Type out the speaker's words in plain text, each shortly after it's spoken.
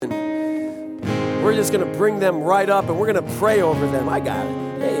we're just going to bring them right up, and we're going to pray over them. I got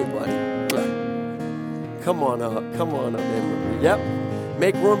it. Hey, buddy. Come on up. Come on up, Anne-Marie. Yep.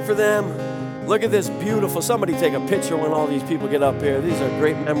 Make room for them. Look at this beautiful. Somebody take a picture when all these people get up here. These are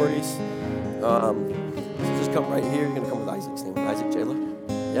great memories. So just come right here. You're going to come with Isaac's name. Isaac, Jayla.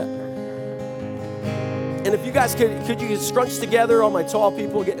 Yeah. And if you guys could you scrunch together, all my tall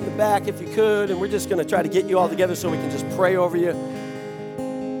people, get in the back if you could, and we're just going to try to get you all together so we can just pray over you.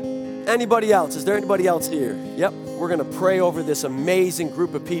 Anybody else? Is there anybody else here? Yep. We're going to pray over this amazing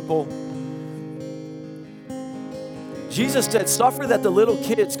group of people. Jesus said, suffer that the little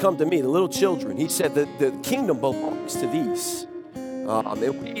kids come to me, the little children. He said that the kingdom belongs to these. And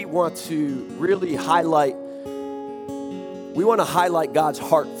we want to really highlight God's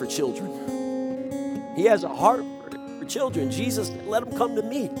heart for children. He has a heart for children. Jesus said, let them come to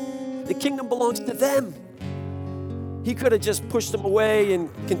me. The kingdom belongs to them. He could have just pushed them away and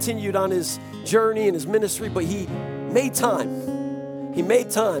continued on his journey and his ministry, but he made time. He made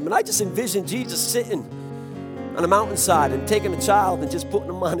time. And I just envisioned Jesus sitting on a mountainside and taking a child and just putting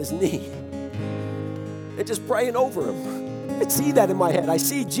him on his knee and just praying over him. I see that in my head. I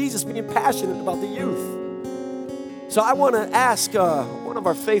see Jesus being passionate about the youth. So I want to ask one of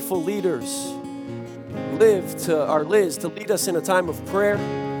our faithful leaders, Liz, to lead us in a time of prayer.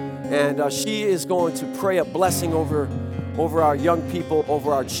 And she is going to pray a blessing over our young people,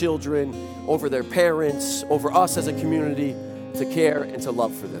 over our children, over their parents, over us as a community to care and to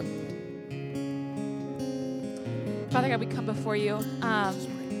love for them. Father God, we come before you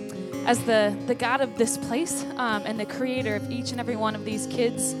as the God of this place and the creator of each and every one of these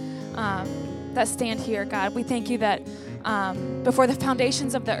kids that stand here, God. We thank you that before the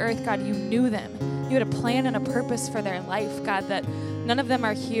foundations of the earth, God, you knew them. You had a plan and a purpose for their life, God, that none of them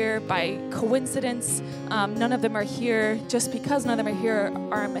are here by coincidence. None of them are here just because. None of them are here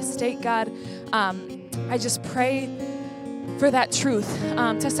are a mistake, God. I just pray for that truth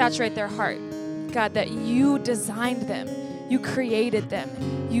to saturate their heart. God, that you designed them, you created them,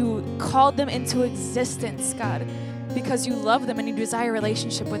 you called them into existence, God, because you love them and you desire a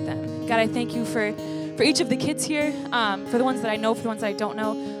relationship with them. God, I thank you for each of the kids here, for the ones that I know, for the ones that I don't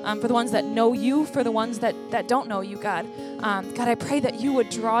know, for the ones that know you, for the ones that don't know you, God. God, I pray that you would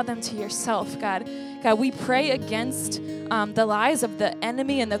draw them to yourself, God. God, we pray against the lies of the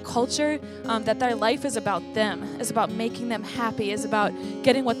enemy and the culture, that their life is about them, is about making them happy, is about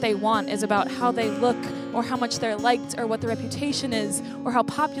getting what they want, is about how they look or how much they're liked or what their reputation is or how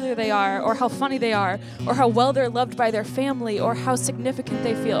popular they are or how funny they are or how well they're loved by their family or how significant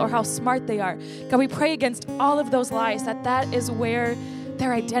they feel or how smart they are. God, we pray against all of those lies, that is where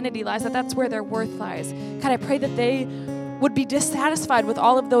their identity lies, that's where their worth lies. God, I pray that they would be dissatisfied with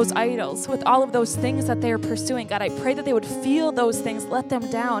all of those idols, with all of those things that they are pursuing. God, I pray that they would feel those things, let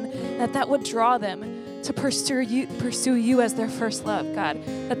them down, that would draw them to pursue you as their first love, God,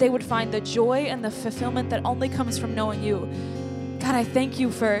 that they would find the joy and the fulfillment that only comes from knowing you. God, I thank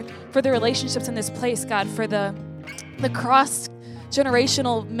you for the relationships in this place, God, for the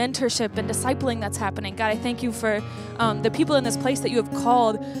cross-generational mentorship and discipling that's happening. God, I thank you for the people in this place that you have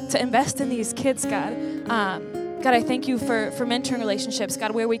called to invest in these kids, God. God, I thank you for mentoring relationships, God,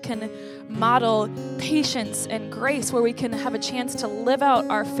 where we can model patience and grace, where we can have a chance to live out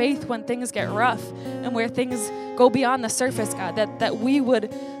our faith when things get rough and where things go beyond the surface, God, that we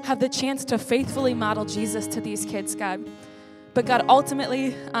would have the chance to faithfully model Jesus to these kids, God. But God,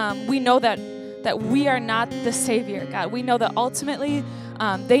 ultimately, we know that we are not the Savior, God. We know that ultimately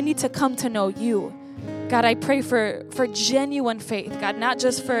they need to come to know you. God, I pray for genuine faith, God, not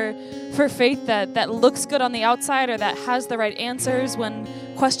just for faith that looks good on the outside or that has the right answers when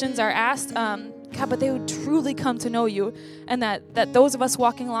questions are asked, God, but they would truly come to know you, and that those of us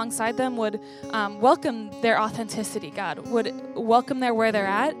walking alongside them would welcome their authenticity, God, would welcome them where they're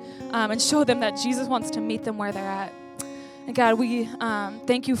at, and show them that Jesus wants to meet them where they're at. And God, we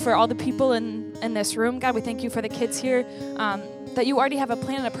thank you for all the people in this room. God, we thank you for the kids here, that you already have a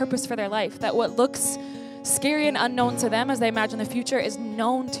plan and a purpose for their life, that what looks scary and unknown to them as they imagine the future is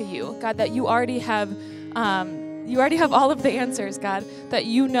known to you, God, that you already have all of the answers, God, that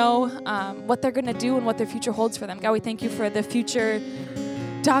you know what they're going to do and what their future holds for them. God, we thank you for the future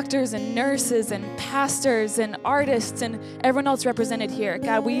doctors and nurses and pastors and artists and everyone else represented here.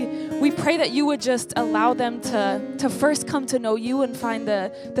 God, we pray that you would just allow them to first come to know you and find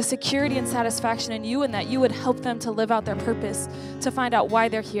the security and satisfaction in you, and that you would help them to live out their purpose, to find out why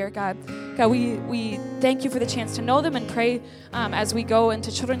they're here, God. God, we thank you for the chance to know them and pray as we go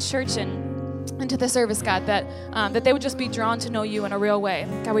into Children's Church and into the service, God, that they would just be drawn to know you in a real way.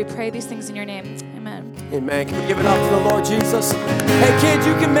 God, we pray these things in your name. Amen. Amen. Can we give it up to the Lord Jesus? Hey, kids,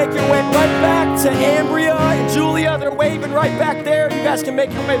 you can make your way right back to Ambria and Julia. They're waving right back there. You guys can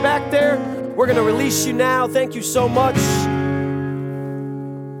make your way back there. We're going to release you now. Thank you so much.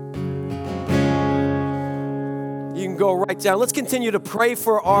 You can go right down. Let's continue to pray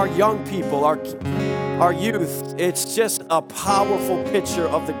for our young people, our youth. It's just a powerful picture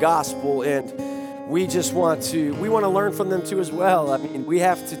of the gospel, and we want to learn from them too as well. I mean, we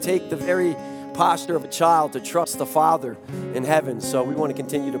have to take the very posture of a child to trust the Father in heaven. So we want to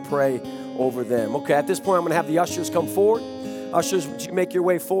continue to pray over them. Okay, at this point, I'm going to have the ushers come forward. Ushers, would you make your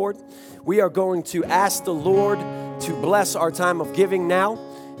way forward? We are going to ask the Lord to bless our time of giving now.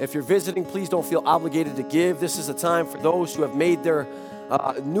 If you're visiting, please don't feel obligated to give. This is a time for those who have made their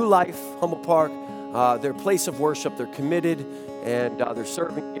new life, Humble Park, their place of worship. They're committed, and they're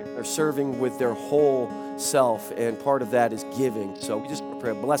serving. They're serving with their whole self, and part of that is giving. So we just want to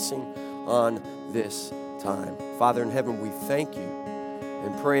pray a blessing on this time. Father in heaven, we thank you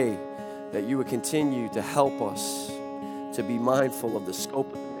and pray that you would continue to help us to be mindful of the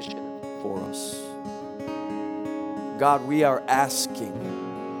scope of the mission for us. God, we are asking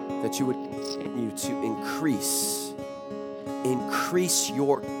that you would continue to increase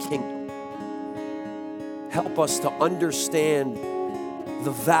your kingdom. Help us to understand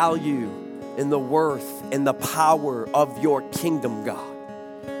the value and the worth and the power of your kingdom, God,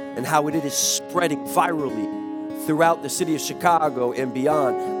 and how it is spreading virally throughout the city of Chicago and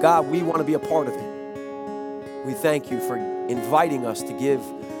beyond. God, we want to be a part of it. We thank you for inviting us to give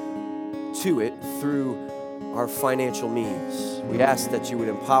to it through our financial means. We ask that you would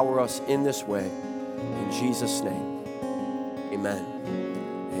empower us in this way. In Jesus' name, amen.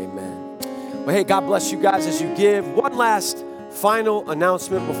 Amen. But hey, God bless you guys as you give. One last final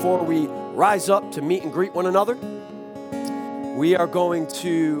announcement before we rise up to meet and greet one another. We are going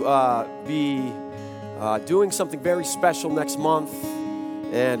to be doing something very special next month.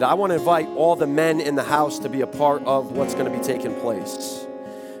 And I want to invite all the men in the house to be a part of what's going to be taking place.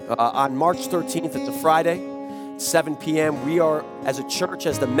 On March 13th, it's a Friday, 7 p.m., we are, as a church,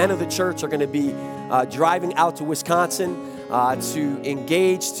 as the men of the church, are going to be driving out to Wisconsin to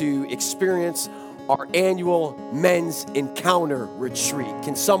engage, to experience our annual Men's Encounter Retreat.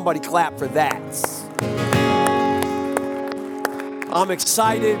 Can somebody clap for that? I'm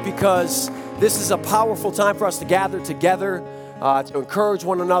excited because this is a powerful time for us to gather together, to encourage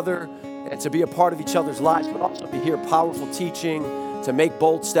one another, and to be a part of each other's lives, but also to hear powerful teaching, to make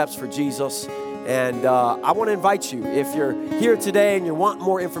bold steps for Jesus. And I want to invite you, if you're here today and you want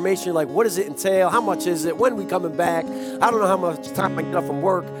more information, you're like, what does it entail? How much is it? When are we coming back? I don't know how much time I get up from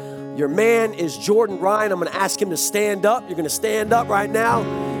work. Your man is Jordan Ryan. I'm going to ask him to stand up. You're going to stand up right now.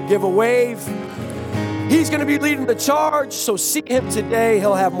 Give a wave. He's going to be leading the charge, so see him today.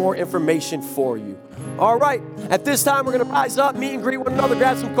 He'll have more information for you. All right, at this time, we're going to rise up, meet and greet one another,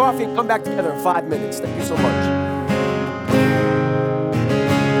 grab some coffee, and come back together in 5 minutes. Thank you so much.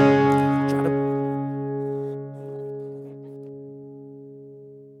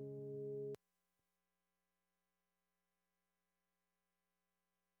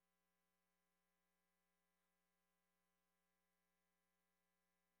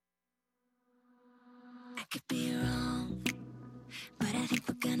 I could be wrong, but I think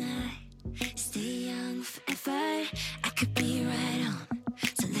we're gonna stay young forever. I could be right on,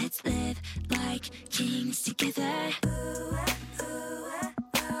 so let's live like kings together.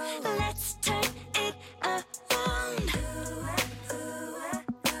 Let's turn it around.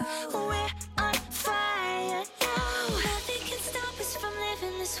 We're on fire now. Nothing can stop us from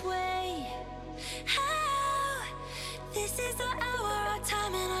living this way. Oh, this is our hour, our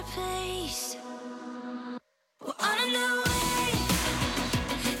time, and our place. We're on a new way.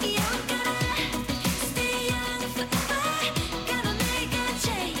 Yeah, we're gonna stay young forever. Gonna make a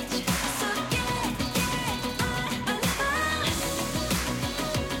change. So get on board.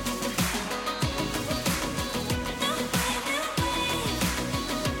 New way, new way.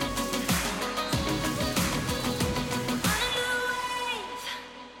 On a new wave.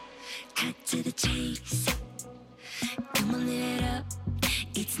 Cut to the chase. Come on, live it up.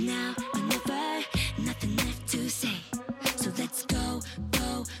 It's now or never. Nothing left to say. So let's go,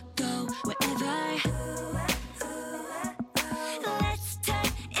 go, go wherever. Let's turn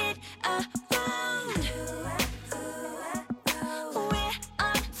it around. We're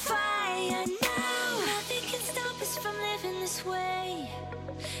on fire now. Nothing can stop us from living this way.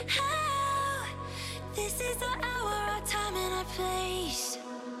 Oh, this is our hour, our time, and our place.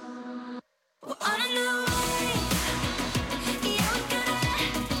 We're on a new way. Yeah, we're gonna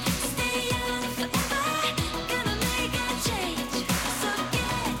stay young forever. Gonna make a change. So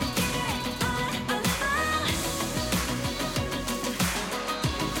get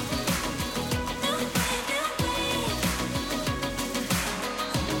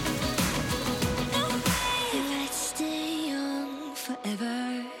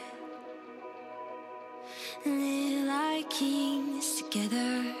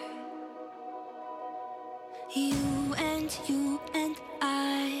together. You and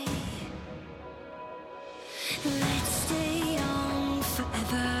I. Let's stay young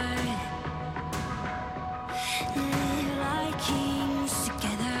forever. Live like kings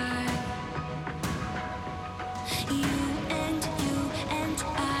together. You and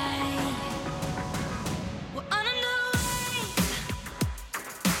I. We're on a new wave.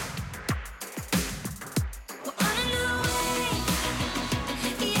 We're on a new wave.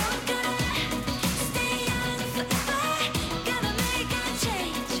 Yeah, we're gonna stay young forever. Gonna make a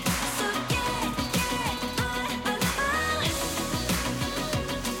change. So get on.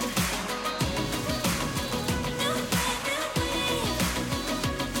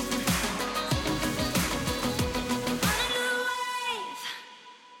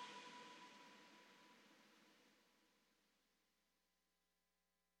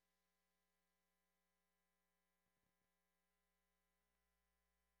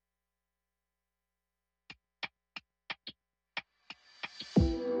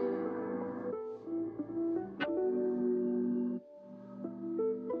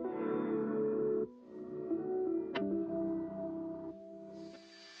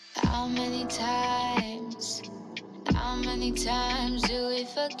 How many times do we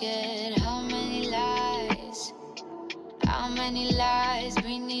forget? How many lies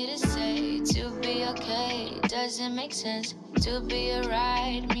we need to say to be okay? Doesn't make sense. To be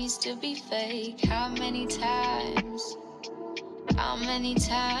alright means to be fake. How many times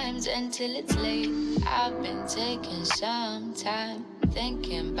until it's late? I've been taking some time,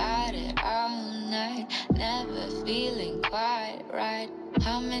 thinking about it all night, never feeling quite right.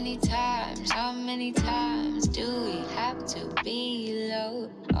 How many times do we have to be low?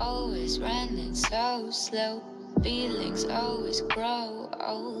 Always running so slow, feelings always grow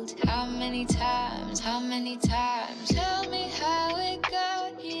old. How many times? Tell me how it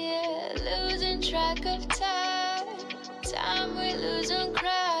got here, losing track of time we lose on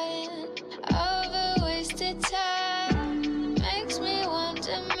crying over wasted time. Makes me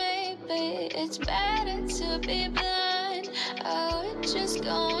wonder, maybe it's better to be blind. Oh, it's just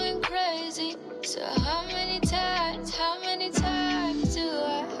going crazy. So how many times do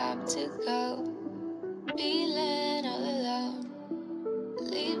I have to go? Feeling all alone,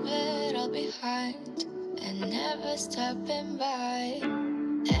 leave it all behind, and never stopping by.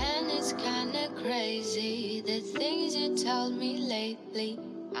 And it's kinda crazy, the things you told me lately.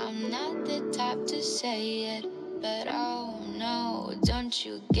 I'm not the type to say it, but oh no, don't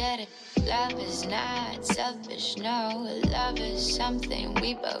you get it? Love is not selfish, no. Love is something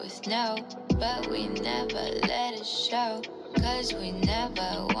we both know, but we never let it show, 'cause we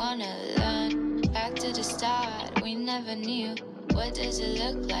never wanna learn. Back to the start, we never knew. What does it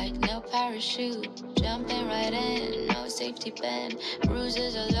look like? No parachute, jumping right in, no safety pin,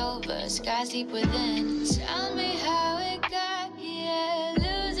 bruises all over, skies deep within. Tell me how it got here,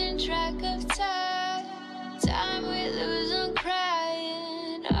 losing track of time we lose on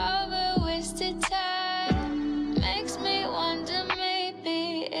crying over wasted time. Makes me wonder,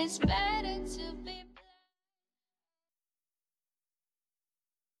 maybe it's better to be.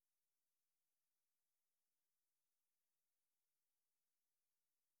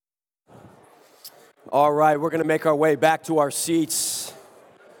 All right, we're going to make our way back to our seats.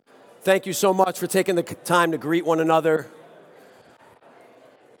 Thank you so much for taking the time to greet one another.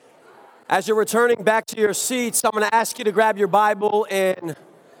 As you're returning back to your seats, I'm going to ask you to grab your Bible and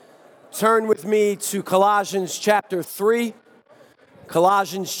turn with me to Colossians chapter 3.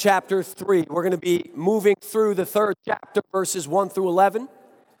 Colossians chapter 3. We're going to be moving through the third chapter, verses 1 through 11.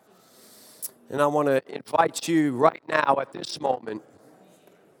 And I want to invite you right now at this moment,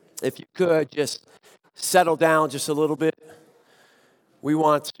 if you could, just settle down just a little bit. We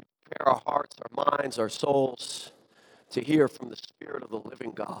want to prepare our hearts, our minds, our souls to hear from the Spirit of the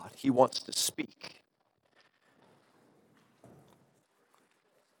living God. He wants to speak.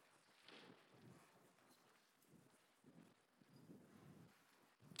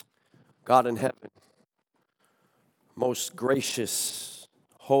 God in heaven, most gracious,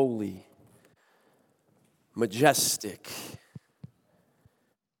 holy, majestic,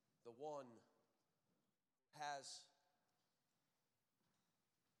 the one has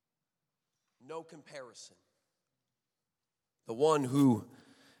no comparison, the one who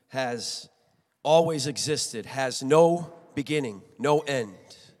has always existed, has no beginning, no end.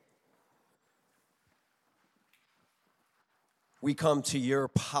 We come to your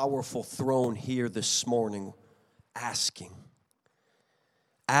powerful throne here this morning asking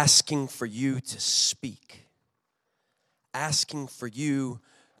for you to speak, asking for you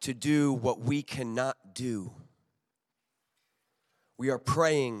to do what we cannot do. We are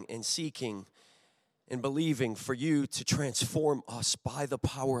praying and seeking and believing for you to transform us by the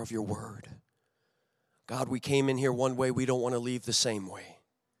power of your word. God, we came in here one way. We don't want to leave the same way.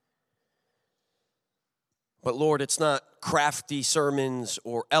 But Lord, it's not crafty sermons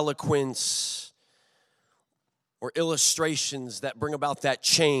or eloquence or illustrations that bring about that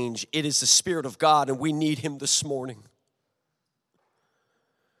change. It is the Spirit of God, and we need him this morning.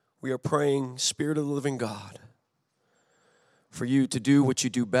 We are praying, Spirit of the living God, for you to do what you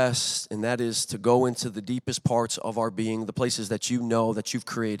do best, and that is to go into the deepest parts of our being, the places that you know, that you've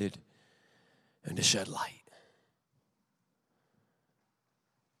created, and to shed light.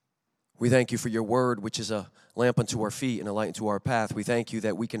 We thank you for your word, which is a lamp unto our feet and a light unto our path. We thank you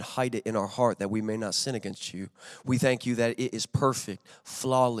that we can hide it in our heart that we may not sin against you. We thank you that it is perfect,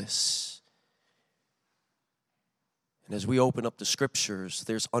 flawless. And as we open up the scriptures,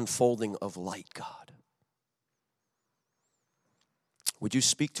 there's unfolding of light, God. Would you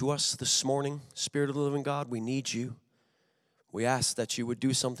speak to us this morning, Spirit of the living God? We need you. We ask that you would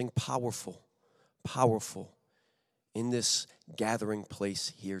do something powerful, powerful in this gathering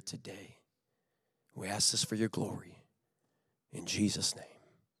place here today. We ask this for your glory. In Jesus' name,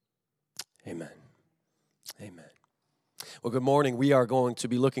 amen. Amen. Well, good morning. We are going to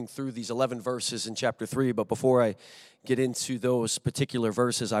be looking through these 11 verses in chapter 3, but before I get into those particular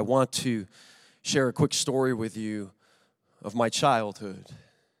verses, I want to share a quick story with you of my childhood. I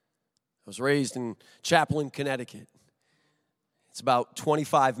was raised in Chaplin, Connecticut. It's about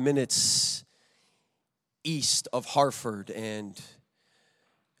 25 minutes east of Hartford, and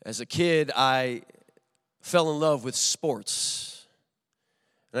as a kid, I fell in love with sports.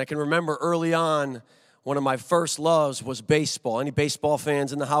 And I can remember early on, one of my first loves was baseball. Any baseball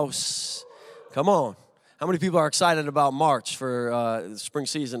fans in the house? Come on. How many people are excited about March for the spring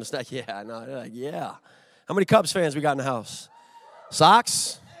season? Yeah, no, like, yeah. How many Cubs fans we got in the house?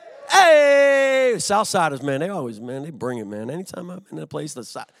 Sox? Hey! Southsiders, man, they bring it, man. Anytime I'm in a place, the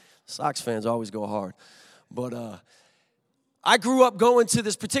Sox fans always go hard. But I grew up going to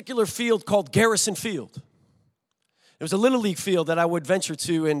this particular field called Garrison Field. It was a Little League field that I would venture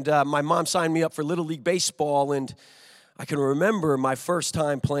to, and my mom signed me up for Little League baseball, and I can remember my first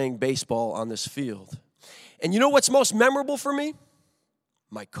time playing baseball on this field. And you know what's most memorable for me?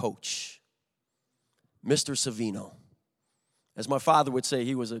 My coach, Mr. Savino. As my father would say,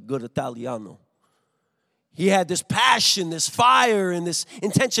 he was a good Italiano. He had this passion, this fire, and this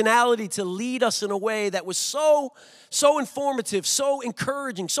intentionality to lead us in a way that was so informative, so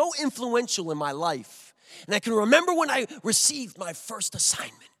encouraging, so influential in my life. And I can remember when I received my first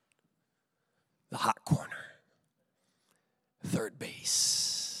assignment, the hot corner, third base.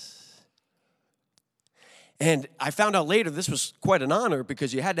 And I found out later this was quite an honor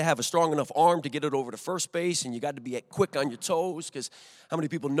because you had to have a strong enough arm to get it over to first base, and you got to be quick on your toes because how many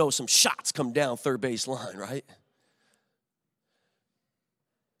people know some shots come down third base line, right?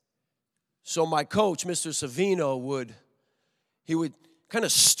 So my coach, Mr. Savino, would kind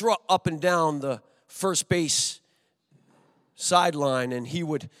of strut up and down the first base sideline, and he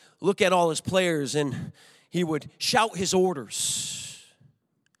would look at all his players, and he would shout his orders.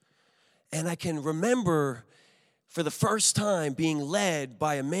 And I can remember for the first time being led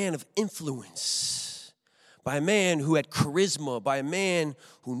by a man of influence, by a man who had charisma, by a man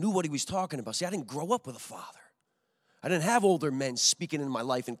who knew what he was talking about. See, I didn't grow up with a father. I didn't have older men speaking in my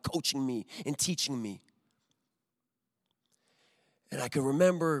life and coaching me and teaching me. And I can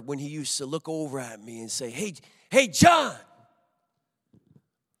remember when he used to look over at me and say, hey, John,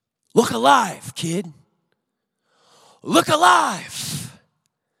 look alive, kid. Look alive.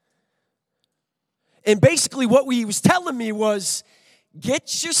 And basically what he was telling me was,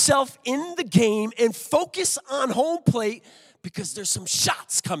 get yourself in the game and focus on home plate because there's some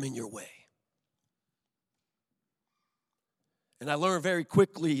shots coming your way. And I learned very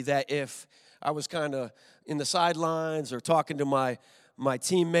quickly that if I was kind of in the sidelines or talking to my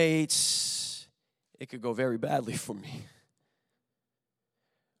teammates, it could go very badly for me.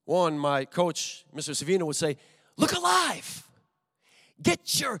 One, my coach, Mr. Savino, would say, look alive.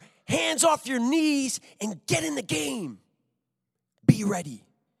 Get your hands off your knees and get in the game. Be ready.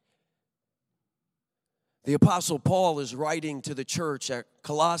 The Apostle Paul is writing to the church at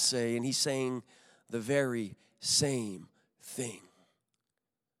Colossae, and he's saying the very same thing.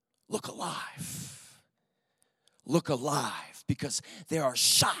 Look alive. Look alive, because there are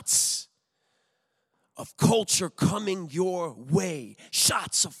shots of culture coming your way,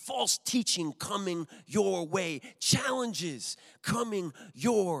 shots of false teaching coming your way, challenges coming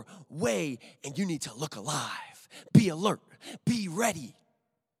your way, and you need to look alive. Be alert. Be ready,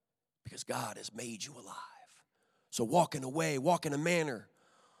 because God has made you alive. So walk in a way, walk in a manner,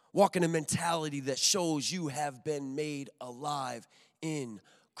 walk in a mentality that shows you have been made alive in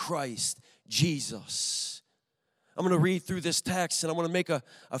Christ Jesus. I'm going to read through this text, and I'm going to make a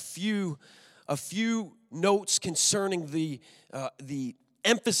few notes concerning the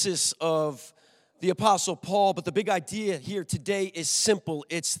emphasis of the Apostle Paul, but the big idea here today is simple.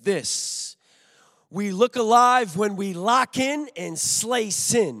 It's this: we look alive when we lock in and slay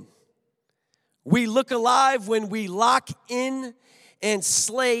sin. We look alive when we lock in and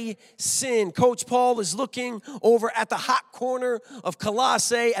slay sin. Coach Paul is looking over at the hot corner of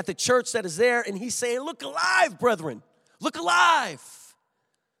Colossae at the church that is there, and he's saying, look alive, brethren. Look alive.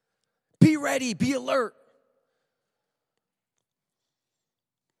 Be ready. Be alert.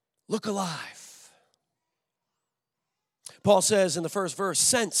 Look alive. Paul says in the first verse,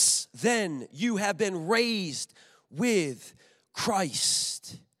 since then you have been raised with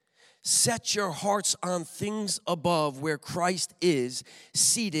Christ. Set your hearts on things above where Christ is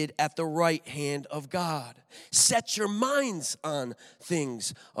seated at the right hand of God. Set your minds on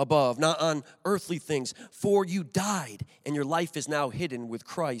things above, not on earthly things. For you died, and your life is now hidden with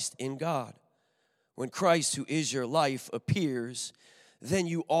Christ in God. When Christ, who is your life, appears, then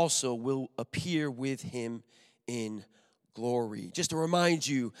you also will appear with him in glory. Just to remind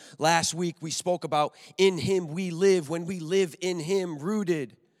you, last week we spoke about in him we live. When we live in him,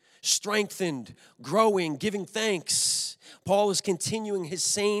 rooted, strengthened, growing, giving thanks. Paul is continuing his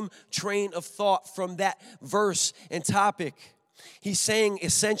same train of thought from that verse and topic. He's saying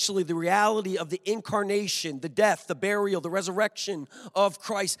essentially the reality of the incarnation, the death, the burial, the resurrection of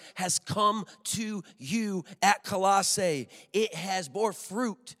Christ has come to you at Colossae. It has bore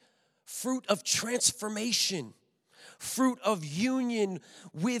fruit of transformation, fruit of union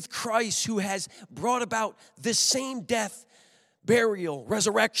with Christ, who has brought about the same death, burial,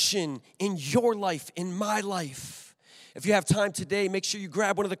 resurrection in your life, in my life. If you have time today, make sure you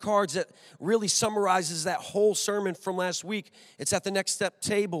grab one of the cards that really summarizes that whole sermon from last week. It's at the Next Step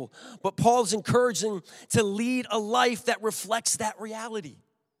table. But Paul's encouraging to lead a life that reflects that reality.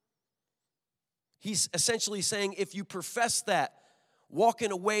 He's essentially saying, if you profess that, walk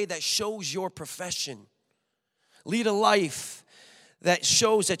in a way that shows your profession. Lead a life that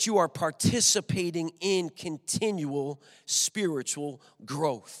shows that you are participating in continual spiritual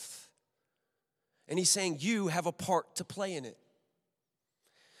growth. And he's saying you have a part to play in it.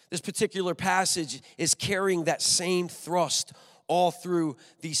 This particular passage is carrying that same thrust all through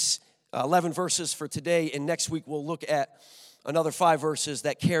these 11 verses for today. And next week we'll look at another 5 verses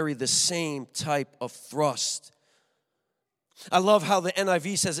that carry the same type of thrust. I love how the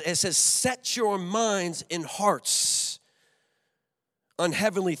NIV says it. It says, set your minds and hearts on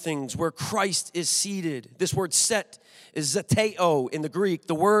heavenly things where Christ is seated. This word set is zeteo in the Greek.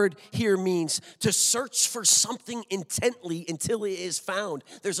 The word here means to search for something intently until it is found.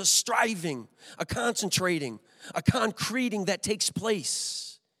 There's a striving, a concentrating, a concreting that takes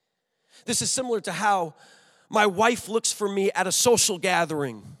place. This is similar to how my wife looks for me at a social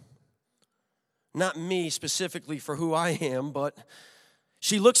gathering. Not me specifically for who I am, but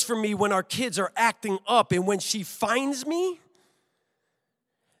she looks for me when our kids are acting up, and when she finds me,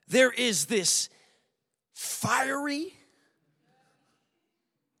 there is this fiery,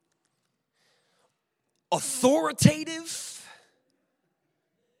 authoritative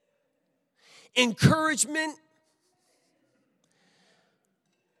encouragement,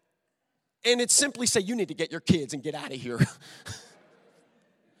 and it's simply say, you need to get your kids and get out of here.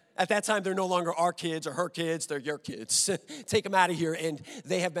 At that time, they're no longer our kids or her kids, they're your kids. Take them out of here, and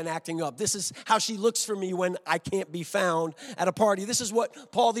they have been acting up. This is how she looks for me when I can't be found at a party. This is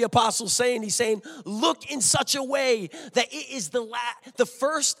what Paul the Apostle is saying. He's saying, look in such a way that it is the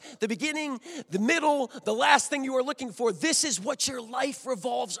first, the beginning, the middle, the last thing you are looking for. This is what your life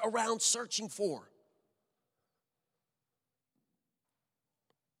revolves around searching for.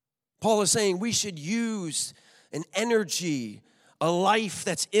 Paul is saying we should use an energy, a life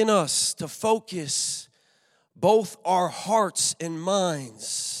that's in us to focus both our hearts and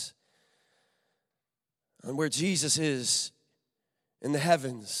minds on where Jesus is in the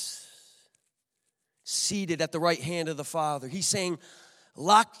heavens, seated at the right hand of the Father. He's saying,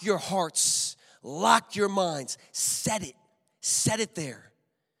 lock your hearts, lock your minds, set it there.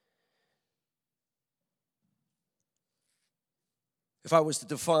 If I was to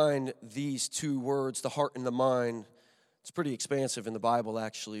define these two words, the heart and the mind, it's pretty expansive in the Bible,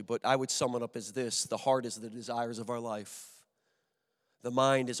 actually, but I would sum it up as this. The heart is the desires of our life. The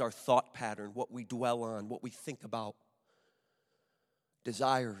mind is our thought pattern, what we dwell on, what we think about.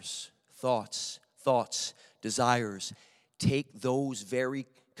 Desires, thoughts, desires. Take those very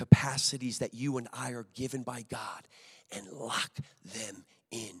capacities that you and I are given by God and lock them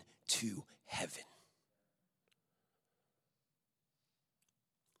into heaven.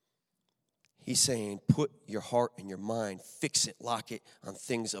 He's saying, put your heart and your mind, fix it, lock it on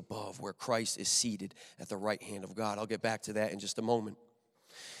things above where Christ is seated at the right hand of God. I'll get back to that in just a moment.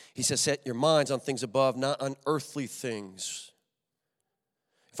 He says, set your minds on things above, not on earthly things.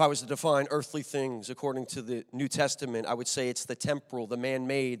 If I was to define earthly things according to the New Testament, I would say it's the temporal, the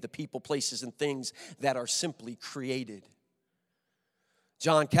man-made, the people, places, and things that are simply created.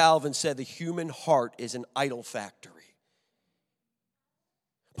 John Calvin said the human heart is an idol factory.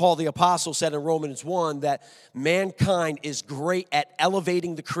 Paul the Apostle said in Romans 1 that mankind is great at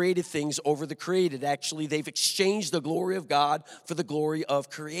elevating the created things over the created. Actually, they've exchanged the glory of God for the glory of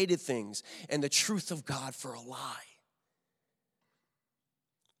created things and the truth of God for a lie.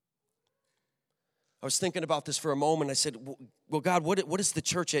 I was thinking about this for a moment. I said, well, God, what does the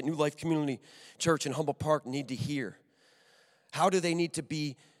church at New Life Community Church in Humboldt Park need to hear? How do they need to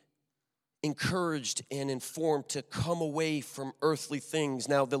be encouraged and informed to come away from earthly things?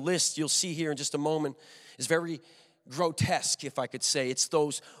 Now, the list you'll see here in just a moment is very grotesque, if I could say. It's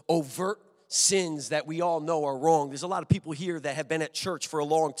those overt sins that we all know are wrong. There's a lot of people here that have been at church for a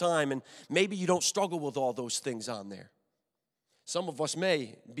long time, and maybe you don't struggle with all those things on there. Some of us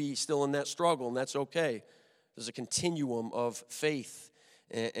may be still in that struggle, and that's okay. There's a continuum of faith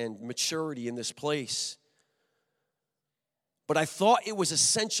and maturity in this place. But I thought it was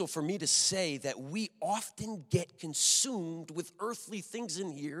essential for me to say that we often get consumed with earthly things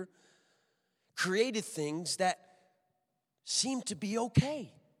in here, created things that seem to be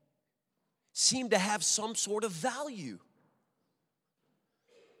okay, seem to have some sort of value.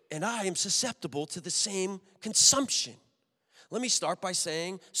 And I am susceptible to the same consumption. Let me start by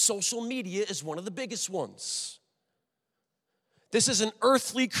saying social media is one of the biggest ones. This is an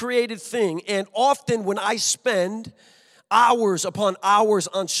earthly created thing, and often when I spend hours upon hours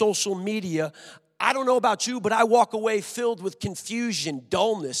on social media, I don't know about you, but I walk away filled with confusion,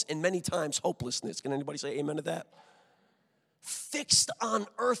 dullness, and many times hopelessness. Can anybody say amen to that? Fixed on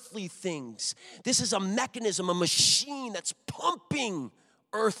earthly things. This is a mechanism, a machine that's pumping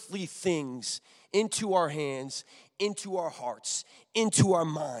earthly things into our hands, into our hearts, into our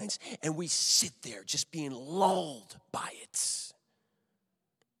minds, and we sit there just being lulled by it.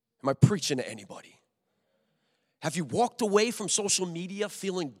 Am I preaching to anybody? Have you walked away from social media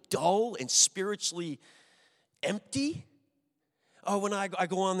feeling dull and spiritually empty? Oh, when I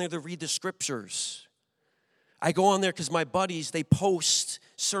go on there to read the scriptures. I go on there because my buddies, they post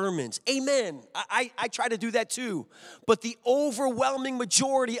sermons. Amen. I try to do that too. But the overwhelming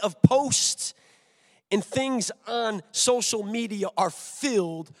majority of posts and things on social media are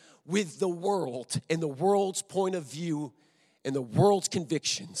filled with the world and the world's point of view and the world's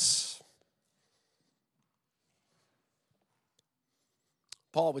convictions.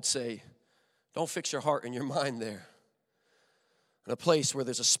 Paul would say, don't fix your heart and your mind there. In a place where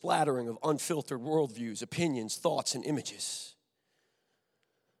there's a splattering of unfiltered worldviews, opinions, thoughts, and images.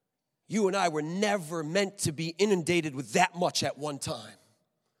 You and I were never meant to be inundated with that much at one time.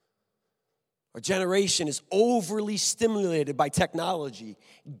 Our generation is overly stimulated by technology,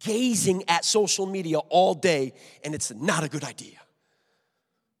 gazing at social media all day, and it's not a good idea.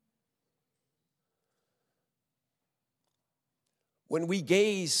 When we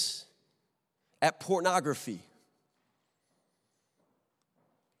gaze at pornography,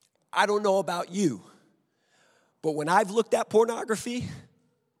 I don't know about you, but when I've looked at pornography,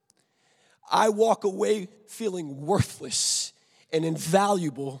 I walk away feeling worthless and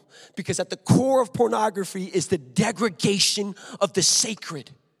invaluable because at the core of pornography is the degradation of the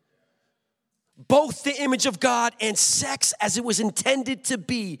sacred. Both the image of God and sex as it was intended to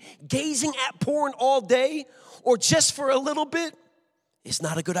be. Gazing at porn all day or just for a little bit is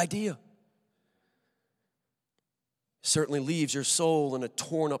not a good idea. Certainly leaves your soul in a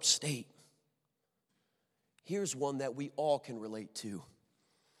torn up state. Here's one that we all can relate to.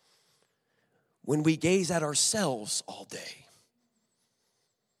 When we gaze at ourselves all day,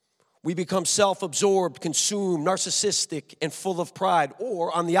 we become self-absorbed, consumed, narcissistic, and full of pride.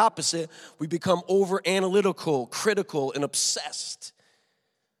 Or, on the opposite, we become over-analytical, critical, and obsessed.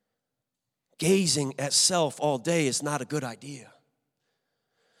 Gazing at self all day is not a good idea.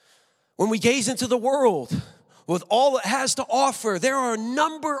 When we gaze into the world with all it has to offer, there are a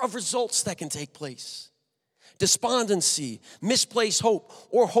number of results that can take place. Despondency, misplaced hope,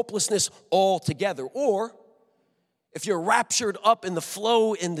 or hopelessness altogether. Or, if you're raptured up in the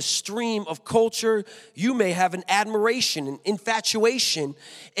flow, in the stream of culture, you may have an admiration, an infatuation,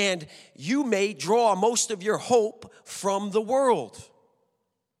 and you may draw most of your hope from the world.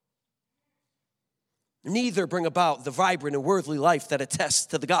 Neither bring about the vibrant and worldly life that attests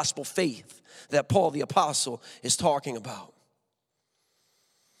to the gospel faith that Paul the apostle is talking about.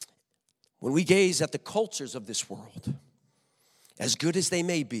 When we gaze at the cultures of this world, as good as they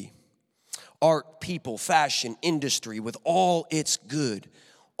may be, art, people, fashion, industry, with all its good,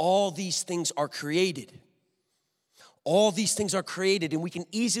 all these things are created. All these things are created, and we can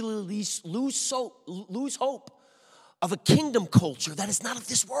easily lose hope of a kingdom culture that is not of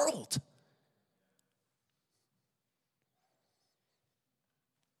this world.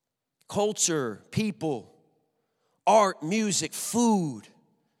 Culture, people, art, music, food,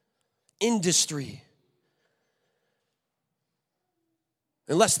 industry.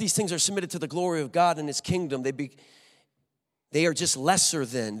 Unless these things are submitted to the glory of God and His kingdom, they are just lesser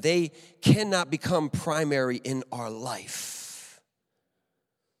than. They cannot become primary in our life.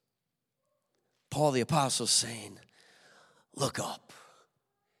 Paul the apostle is saying, look up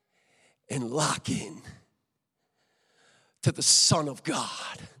and lock in to the Son of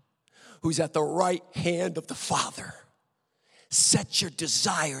God, who's at the right hand of the Father. Set your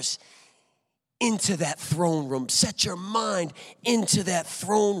desires into that throne room. Set your mind into that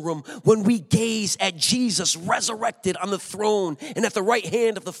throne room. When we gaze at Jesus resurrected on the throne and at the right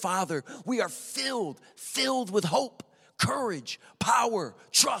hand of the Father, we are filled with hope, courage, power,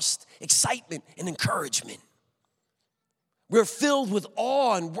 trust, excitement, and encouragement. We're filled with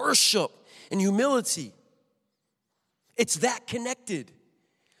awe and worship and humility. It's that connected.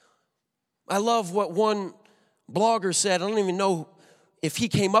 I love what one blogger said. I don't even know if he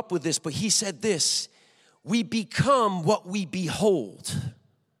came up with this, but he said this: we become what we behold.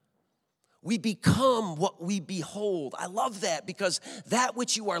 We become what we behold. I love that, because that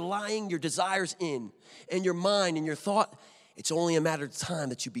which you are lying your desires in and your mind and your thought, it's only a matter of time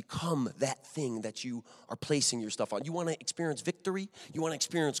that you become that thing that you are placing your stuff on. You want to experience victory? You want to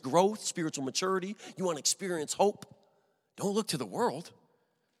experience growth, spiritual maturity? You want to experience hope? Don't look to the world.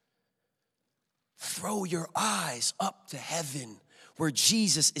 Throw your eyes up to heaven, where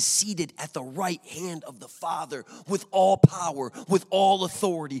Jesus is seated at the right hand of the Father with all power, with all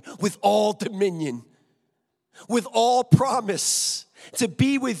authority, with all dominion, with all promise to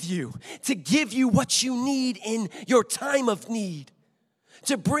be with you, to give you what you need in your time of need,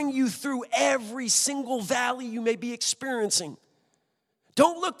 to bring you through every single valley you may be experiencing.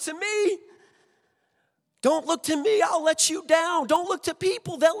 Don't look to me. Don't look to me, I'll let you down. Don't look to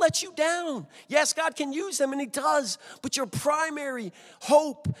people, they'll let you down. Yes, God can use them, and He does, but your primary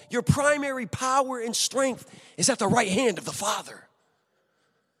hope, your primary power and strength is at the right hand of the Father.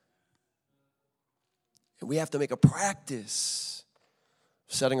 And we have to make a practice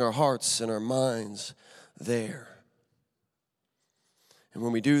of setting our hearts and our minds there. And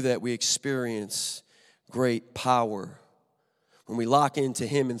when we do that, we experience great power. When we lock into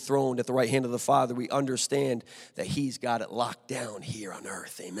Him enthroned at the right hand of the Father, we understand that He's got it locked down here on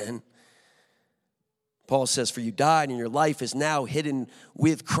earth. Amen. Paul says, for you died and your life is now hidden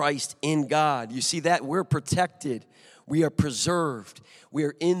with Christ in God. You see that? We're protected. We are preserved. We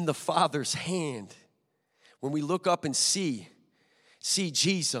are in the Father's hand. When we look up and see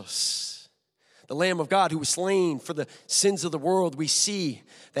Jesus, the Lamb of God who was slain for the sins of the world, we see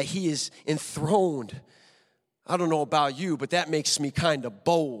that He is enthroned. I don't know about you, but that makes me kind of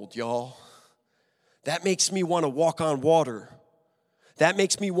bold, y'all. That makes me want to walk on water. That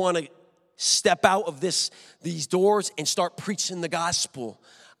makes me want to step out of these doors and start preaching the gospel.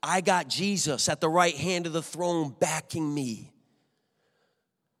 I got Jesus at the right hand of the throne backing me.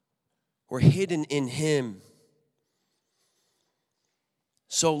 We're hidden in Him.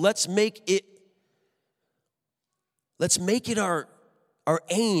 So let's make it our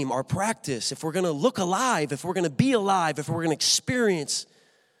aim, our practice, if we're going to look alive, if we're going to be alive, if we're going to experience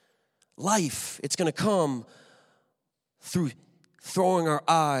life, it's going to come through throwing our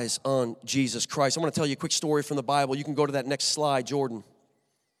eyes on Jesus Christ. I want to tell you a quick story from the Bible. You can go to that next slide, Jordan.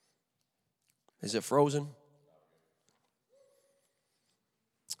 Is it frozen?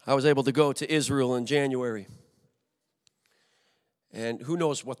 I was able to go to Israel in January. And who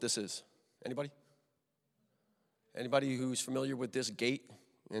knows what this is? Anybody? Anybody who's familiar with this gate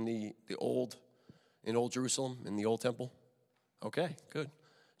in the old Jerusalem, in the old temple? Okay, good.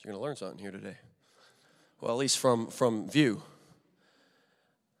 You're going to learn something here today. Well, at least from view.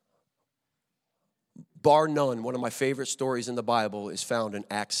 Bar none, one of my favorite stories in the Bible is found in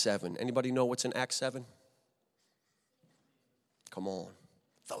Acts 7. Anybody know what's in Acts 7? Come on.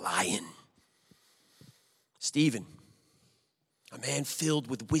 The lion. Stephen, a man filled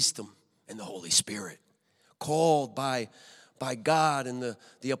with wisdom and the Holy Spirit, called by God and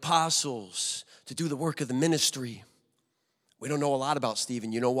the apostles to do the work of the ministry. We don't know a lot about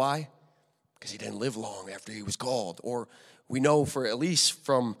Stephen. You know why? because he didn't live long after he was called. Or we know for at least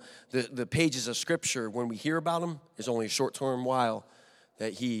from the pages of Scripture, when we hear about him, it's only a short-term while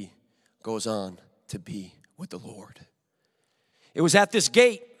that he goes on to be with the Lord. It was at this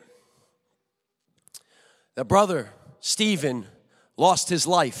gate that brother Stephen lost his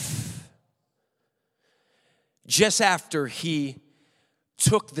life just after he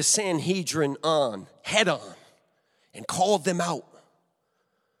took the Sanhedrin on, head on, and called them out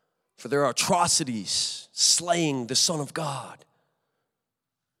for their atrocities, slaying the Son of God.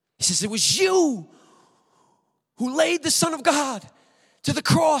 He says, it was you who laid the Son of God to the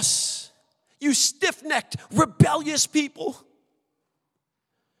cross, you stiff-necked, rebellious people.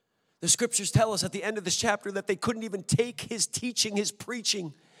 The scriptures tell us at the end of this chapter that they couldn't even take his teaching, his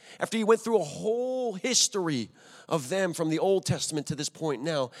preaching, after he went through a whole history of them from the Old Testament to this point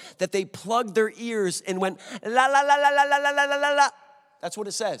now, that they plugged their ears and went, la, la, la, la, la, la, la, la, la, la. That's what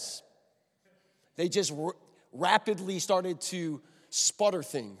it says. They just rapidly started to sputter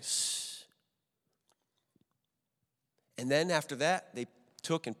things. And then after that, they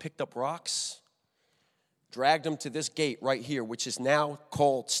took and picked up rocks, dragged them to this gate right here, which is now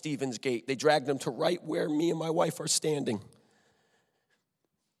called Stephen's Gate. They dragged them to right where me and my wife are standing.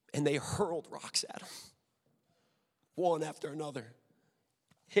 And they hurled rocks at him, one after another,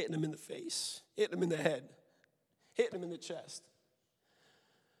 hitting him in the face, hitting him in the head, hitting him in the chest.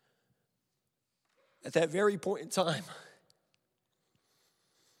 At that very point in time,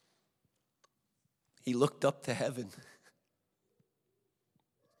 he looked up to heaven.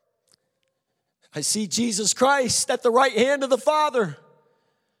 I see Jesus Christ at the right hand of the Father,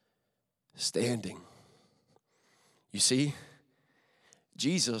 standing. You see,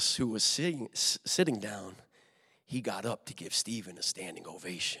 Jesus, who was sitting down, he got up to give Stephen a standing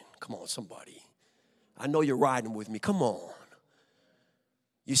ovation. Come on, somebody. I know you're riding with me. Come on.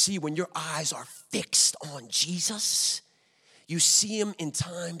 You see, when your eyes are fixed on Jesus, you see him in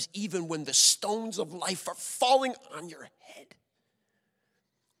times even when the stones of life are falling on your head.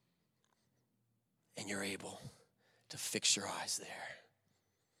 And you're able to fix your eyes there.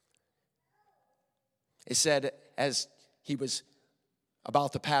 It said as he was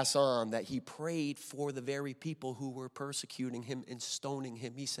about to pass on that he prayed for the very people who were persecuting him and stoning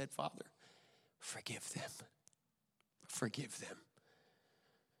him. He said, Father, forgive them. Forgive them.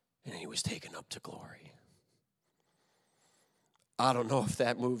 And he was taken up to glory. I don't know if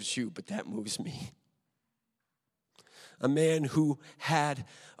that moves you, but that moves me. A man who had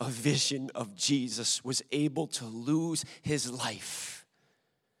a vision of Jesus was able to lose his life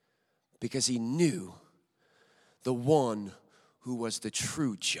because he knew the one who was the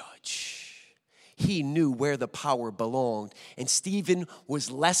true judge. He knew where the power belonged. And Stephen was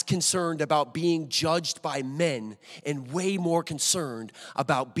less concerned about being judged by men and way more concerned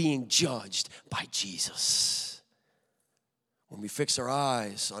about being judged by Jesus. When we fix our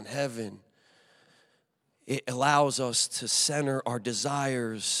eyes on heaven, it allows us to center our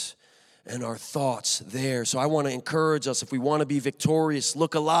desires and our thoughts there. So I want to encourage us, if we want to be victorious,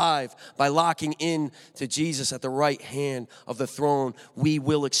 look alive by locking in to Jesus at the right hand of the throne. We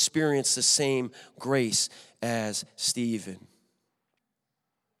will experience the same grace as Stephen.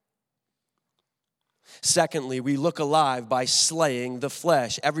 Secondly, we look alive by slaying the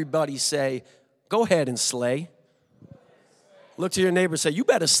flesh. Everybody say, go ahead and slay. Look to your neighbor and say, you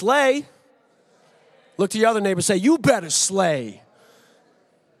better slay. Look to your other neighbor and say, you better slay.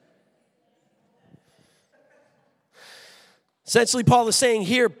 Essentially, Paul is saying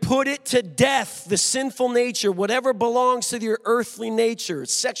here, put it to death, the sinful nature, whatever belongs to your earthly nature,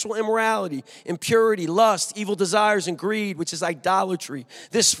 sexual immorality, impurity, lust, evil desires, and greed, which is idolatry.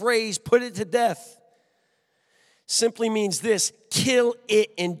 This phrase, put it to death, simply means this: kill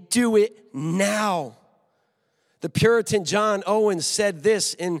it and do it now. The Puritan John Owen said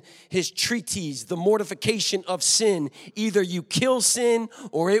this in his treatise, The Mortification of Sin: either you kill sin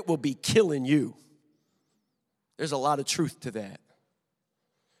or it will be killing you. There's a lot of truth to that.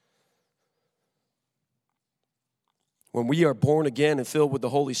 When we are born again and filled with the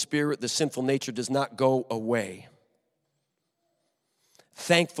Holy Spirit, the sinful nature does not go away.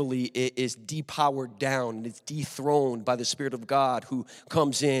 Thankfully, it is depowered down and it's dethroned by the Spirit of God, who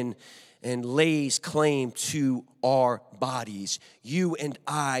comes in and lays claim to our bodies. You and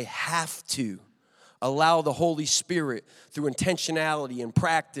I have to allow the Holy Spirit, through intentionality and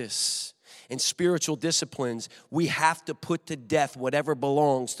practice and spiritual disciplines, we have to put to death whatever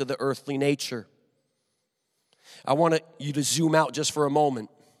belongs to the earthly nature. I want you to zoom out just for a moment.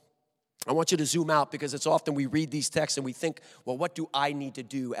 I want you to zoom out because it's often we read these texts and we think, well, what do I need to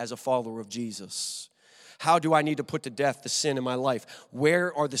do as a follower of Jesus? How do I need to put to death the sin in my life?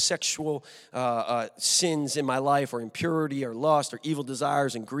 Where are the sexual sins in my life, or impurity, or lust, or evil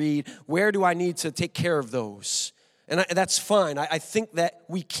desires, and greed? Where do I need to take care of those? And that's fine. I think that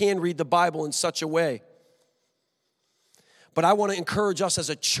we can read the Bible in such a way. But I want to encourage us as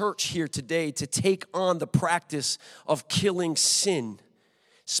a church here today to take on the practice of killing sin,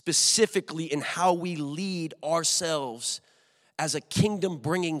 specifically in how we lead ourselves as a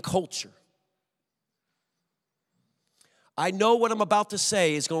kingdom-bringing culture. I know what I'm about to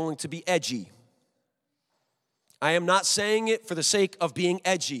say is going to be edgy. I am not saying it for the sake of being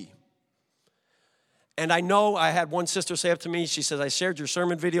edgy. And I know I had one sister say up to me, she says, I shared your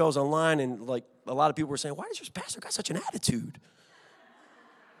sermon videos online, and like a lot of people were saying, why does your pastor got such an attitude?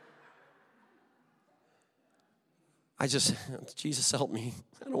 Jesus help me.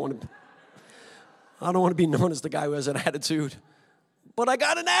 I don't want to be known as the guy who has an attitude. But I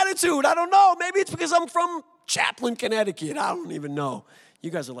got an attitude. I don't know. Maybe it's because I'm from Chaplin, Connecticut. I don't even know. You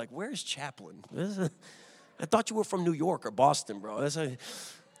guys are like, where's Chaplin? I thought you were from New York or Boston, bro.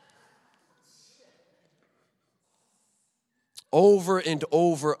 Over and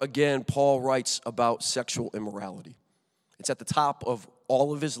over again, Paul writes about sexual immorality. It's at the top of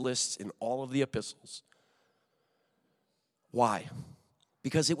all of his lists in all of the epistles. Why?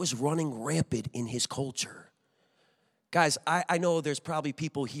 Because it was running rampant in his culture. Guys, I know there's probably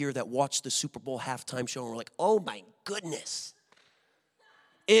people here that watched the Super Bowl halftime show and were like, oh my goodness.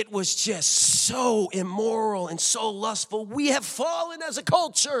 It was just so immoral and so lustful. We have fallen as a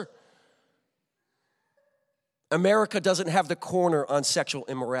culture. America doesn't have the corner on sexual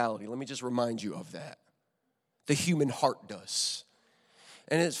immorality. Let me just remind you of that. The human heart does.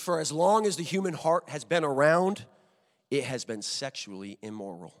 And for as long as the human heart has been around, it has been sexually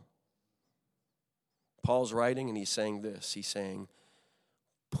immoral. Paul's writing and he's saying this. He's saying,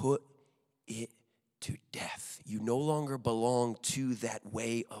 put it to death. You no longer belong to that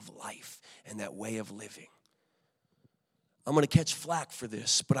way of life and that way of living. I'm going to catch flack for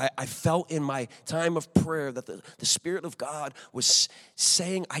this, but I felt in my time of prayer that the Spirit of God was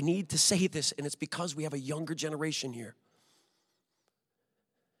saying, I need to say this, and it's because we have a younger generation here.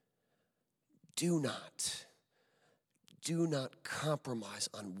 Do not compromise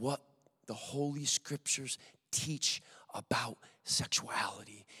on what the Holy Scriptures teach about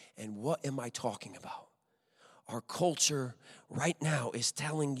sexuality. And what am I talking about? Our culture right now is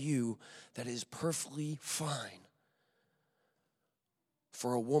telling you that it is perfectly fine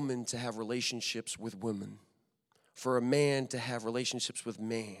for a woman to have relationships with women, for a man to have relationships with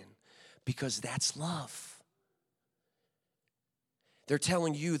man, because that's love. They're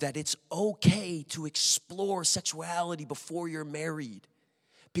telling you that it's okay to explore sexuality before you're married,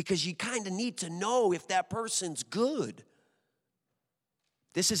 because you kind of need to know if that person's good.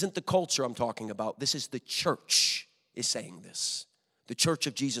 This isn't the culture I'm talking about. This is the church is saying this. The church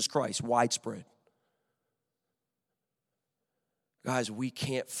of Jesus Christ, widespread. Guys, we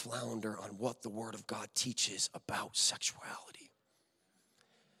can't flounder on what the Word of God teaches about sexuality.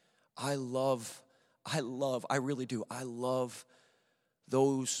 I really do. I love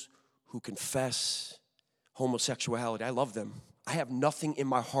those who confess homosexuality. I love them. I have nothing in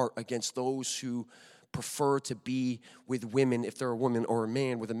my heart against those who prefer to be with women if they're a woman, or a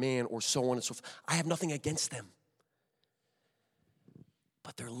man with a man, or so on and so forth. I have nothing against them.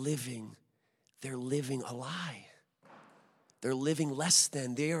 But they're living a lie. They're living less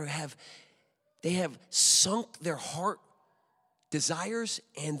than. They have sunk their heart desires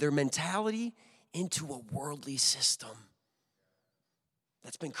and their mentality into a worldly system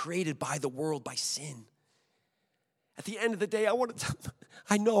that's been created by the world, by sin. At the end of the day,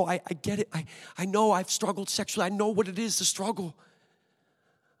 I know, I get it. I know I've struggled sexually. I know what it is to struggle.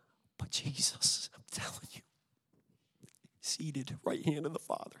 But Jesus, I'm telling you, seated right hand of the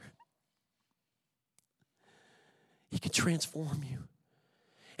Father, He can transform you.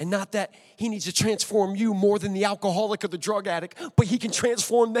 And not that He needs to transform you more than the alcoholic or the drug addict, but He can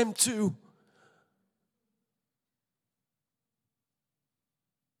transform them too.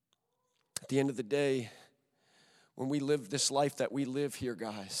 At the end of the day, when we live this life that we live here,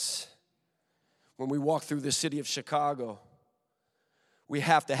 guys, when we walk through the city of Chicago, we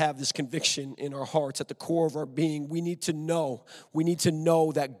have to have this conviction in our hearts at the core of our being. We need to know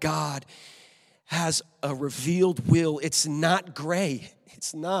that God has a revealed will. It's not gray.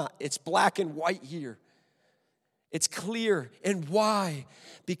 It's not. It's black and white here. It's clear. And why?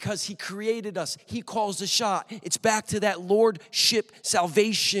 Because He created us. He calls the shot. It's back to that lordship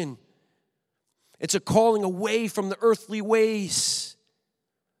salvation. It's a calling away from the earthly ways.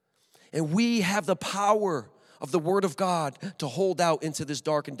 And we have the power of the Word of God to hold out into this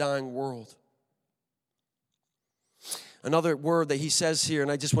dark and dying world. Another word that he says here,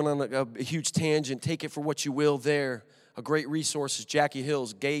 and I just went on a huge tangent, take it for what you will there. A great resource is Jackie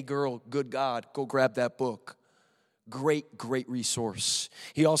Hill's Gay Girl, Good God. Go grab that book. Great, great resource.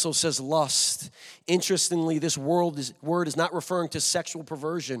 He also says lust. Interestingly, this word is not referring to sexual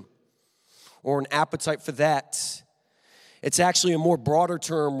perversion or an appetite for that. It's actually a more broader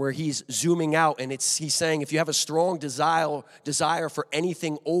term where he's zooming out, and he's saying if you have a strong desire for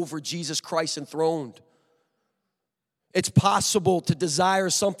anything over Jesus Christ enthroned, it's possible to desire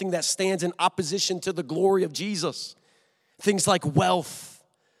something that stands in opposition to the glory of Jesus. Things like wealth,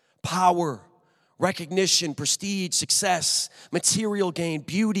 power, recognition, prestige, success, material gain,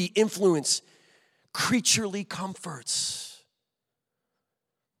 beauty, influence, creaturely comforts.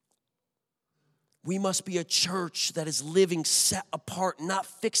 We must be a church that is living set apart, not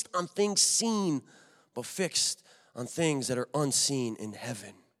fixed on things seen, but fixed on things that are unseen in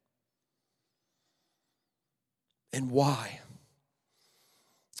heaven. And why?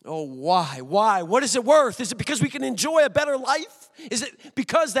 Oh, why? Why? What is it worth? Is it because we can enjoy a better life? Is it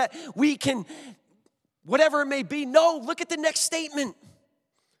because that we can, whatever it may be? No, look at the next statement.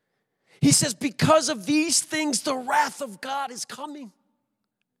 He says, because of these things, the wrath of God is coming.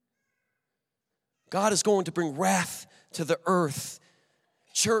 God is going to bring wrath to the earth.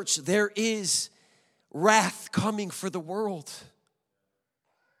 Church, there is wrath coming for the world.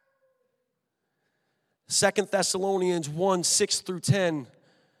 2 Thessalonians 1, 6 through 10,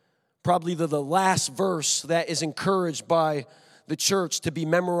 probably the last verse that is encouraged by the church to be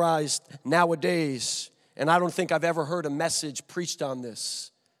memorized nowadays. And I don't think I've ever heard a message preached on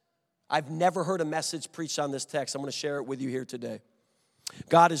this. I've never heard a message preached on this text. I'm going to share it with you here today.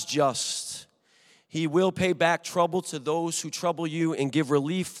 God is just. He will pay back trouble to those who trouble you and give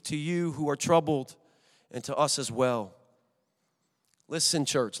relief to you who are troubled and to us as well. Listen,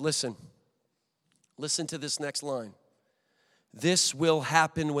 church, listen. Listen to this next line. This will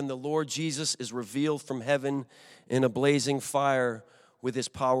happen when the Lord Jesus is revealed from heaven in a blazing fire with his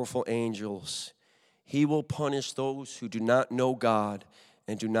powerful angels. He will punish those who do not know God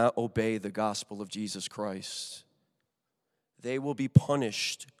and do not obey the gospel of Jesus Christ. They will be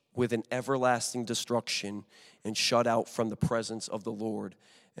punished with an everlasting destruction and shut out from the presence of the Lord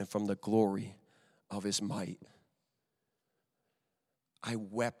and from the glory of his might. I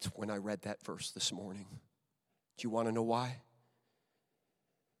wept when I read that verse this morning. Do you want to know why?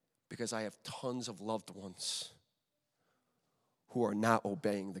 Because I have tons of loved ones who are not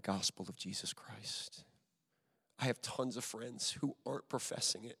obeying the gospel of Jesus Christ. I have tons of friends who aren't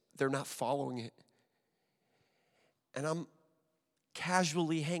professing it. They're not following it. And I'm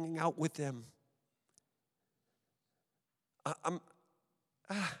casually hanging out with them. I'll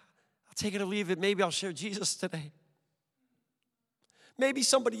take it or leave it. Maybe I'll share Jesus today. Maybe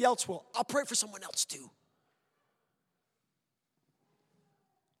somebody else will. I'll pray for someone else too.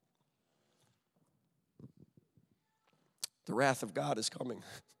 The wrath of God is coming.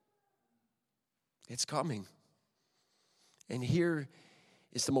 It's coming. And here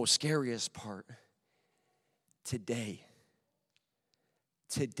is the most scariest part. Today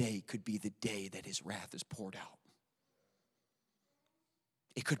could be the day that his wrath is poured out.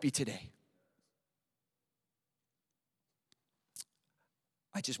 It could be today.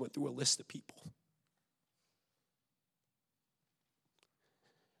 I just went through a list of people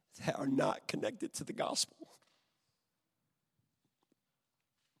that are not connected to the gospel.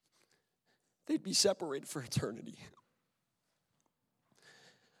 They'd be separated for eternity.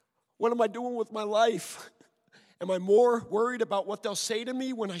 What am I doing with my life? Am I more worried about what they'll say to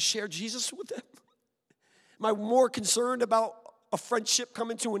me when I share Jesus with them? Am I more concerned about a friendship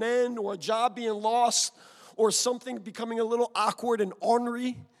coming to an end or a job being lost or something becoming a little awkward and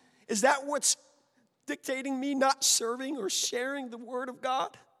ornery? Is that what's dictating me not serving or sharing the word of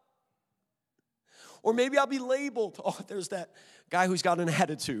God? Or maybe I'll be labeled, oh, there's that guy who's got an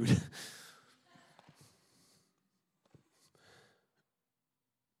attitude.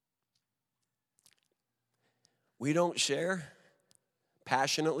 We don't share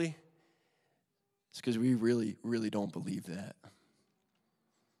passionately. It's because we really, really don't believe that.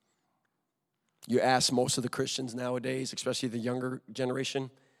 You ask most of the Christians nowadays, especially the younger generation,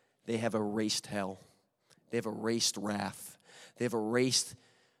 they have erased hell. They have erased wrath. They've erased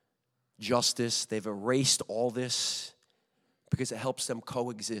justice. They've erased all this because it helps them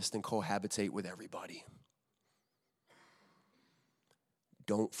coexist and cohabitate with everybody.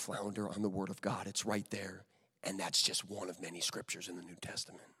 Don't flounder on the word of God. It's right there. And that's just one of many scriptures in the New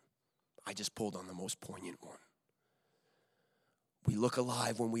Testament. I just pulled on the most poignant one. We look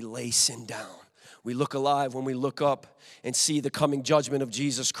alive when we lay sin down. We look alive when we look up and see the coming judgment of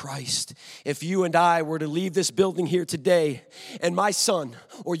Jesus Christ. If you and I were to leave this building here today and my son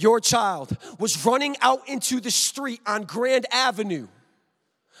or your child was running out into the street on Grand Avenue,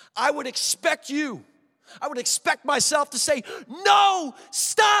 I would expect myself to say, no,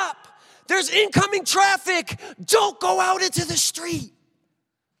 stop. There's incoming traffic. Don't go out into the street.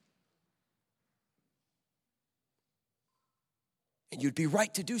 And you'd be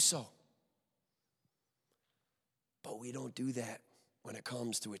right to do so. But we don't do that when it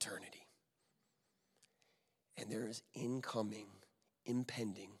comes to eternity. And there is incoming,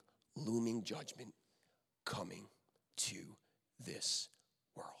 impending, looming judgment coming to this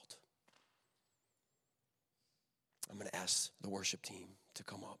world. I'm going to ask the worship team to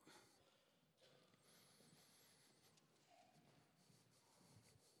come up.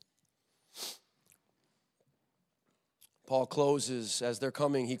 Paul closes, as they're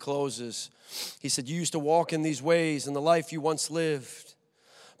coming, he closes. He said, you used to walk in these ways in the life you once lived,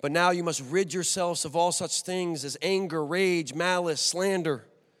 but now you must rid yourselves of all such things as anger, rage, malice, slander,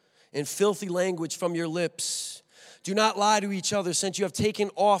 and filthy language from your lips. Do not lie to each other, since you have taken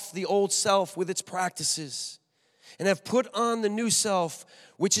off the old self with its practices and have put on the new self,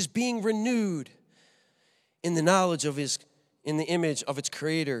 which is being renewed in the knowledge of in the image of its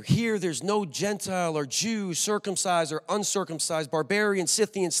creator. Here there's no Gentile or Jew, circumcised or uncircumcised, barbarian,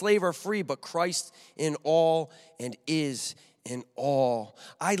 Scythian, slave or free, but Christ in all and is in all.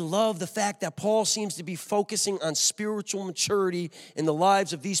 I love the fact that Paul seems to be focusing on spiritual maturity in the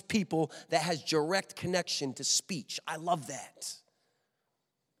lives of these people that has direct connection to speech. I love that.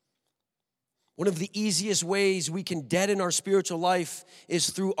 One of the easiest ways we can deaden our spiritual life is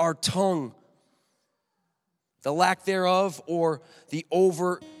through our tongue. The lack thereof, or the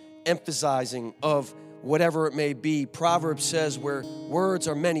overemphasizing of whatever it may be. Proverbs says where words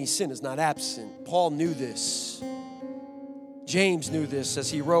are many, sin is not absent. Paul knew this. James knew this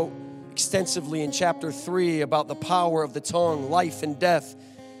as he wrote extensively in chapter 3 about the power of the tongue, life and death.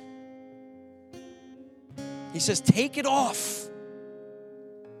 He says, take it off.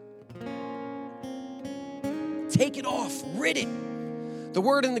 Take it off, rid it. The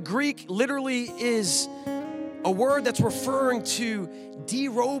word in the Greek literally is a word that's referring to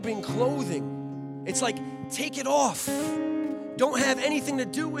derobing clothing. It's like, take it off. Don't have anything to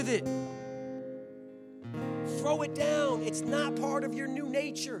do with it. Throw it down. It's not part of your new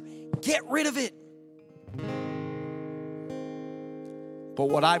nature. Get rid of it. But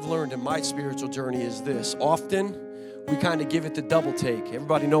what I've learned in my spiritual journey is this. Often, we kind of give it the double take.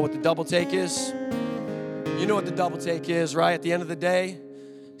 Everybody know what the double take is? You know what the double take is, right? At the end of the day,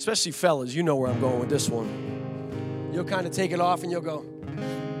 especially fellas, you know where I'm going with this one. You'll kind of take it off and you'll go,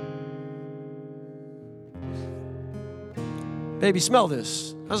 baby, smell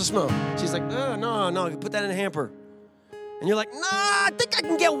this. How's it smell? She's like, no, you put that in a hamper. And you're like, nah, I think I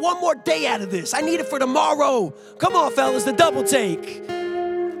can get one more day out of this. I need it for tomorrow. Come on, fellas, the double take.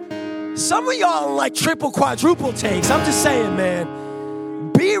 Some of y'all are like triple, quadruple takes. I'm just saying,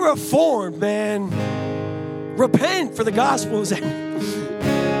 man, be reformed, man. Repent, for the gospel is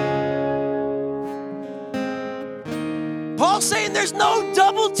Paul's saying there's no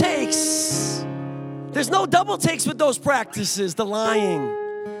double takes. There's no double takes with those practices. The lying,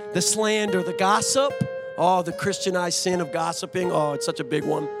 the slander, the gossip. Oh, the Christianized sin of gossiping. Oh, it's such a big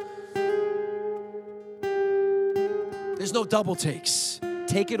one. There's no double takes.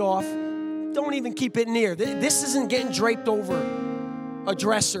 Take it off. Don't even keep it near. This isn't getting draped over a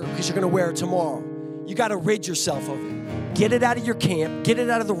dresser because you're going to wear it tomorrow. You got to rid yourself of it. Get it out of your camp. Get it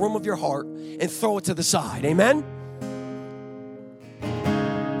out of the room of your heart and throw it to the side. Amen?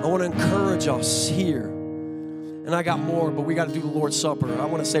 I want to encourage us here. And I got more, but we got to do the Lord's Supper. I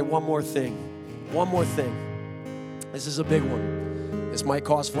want to say one more thing. One more thing. This is a big one. This might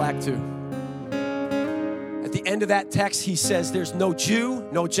cause flack too. At the end of that text, he says there's no Jew,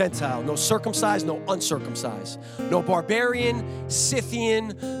 no Gentile, no circumcised, no uncircumcised, no barbarian,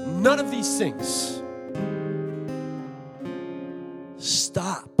 Scythian, none of these things.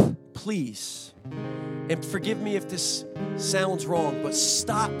 Stop, please. And forgive me if this sounds wrong, but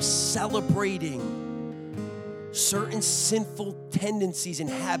stop celebrating certain sinful tendencies and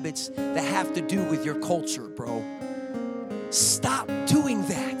habits that have to do with your culture, bro. Stop doing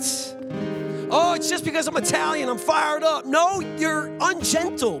that. Oh, it's just because I'm Italian, I'm fired up. No, you're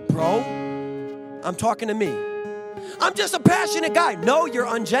ungentle, bro. I'm talking to me. I'm just a passionate guy. No, you're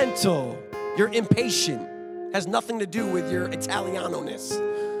ungentle. You're impatient. Has nothing to do with your Italiano-ness.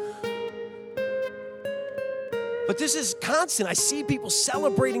 But this is constant. I see people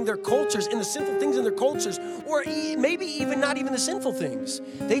celebrating their cultures and the sinful things in their cultures, or maybe even not even the sinful things.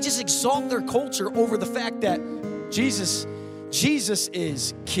 They just exalt their culture over the fact that Jesus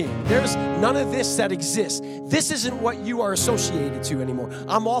is king. There's none of this that exists. This isn't what you are associated to anymore.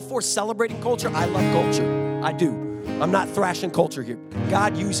 I'm all for celebrating culture. I love culture. I do. I'm not thrashing culture here.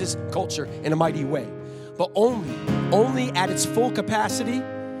 God uses culture in a mighty way, but only at its full capacity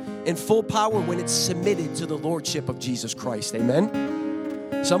and full power when it's submitted to the lordship of Jesus Christ. Amen?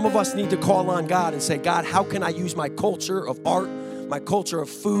 Some of us need to call on God and say, God, how can I use my culture of art, my culture of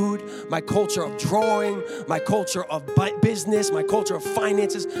food, my culture of drawing, my culture of business, my culture of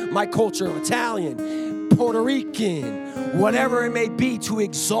finances, my culture of Italian, Puerto Rican, whatever it may be, to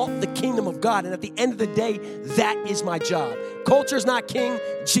exalt the kingdom of God. And at the end of the day, that is my job. Culture is not king.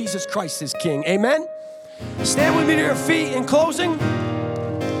 Jesus Christ is king. Amen? Stand with me to your feet in closing.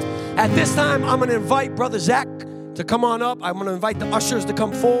 At this time, I'm going to invite Brother Zach to come on up. I'm going to invite the ushers to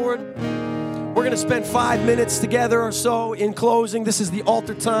come forward. We're going to spend 5 minutes together or so in closing. This is the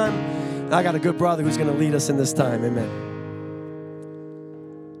altar time. And I got a good brother who's going to lead us in this time. Amen.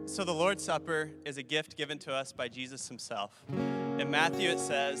 So the Lord's Supper is a gift given to us by Jesus himself. In Matthew, it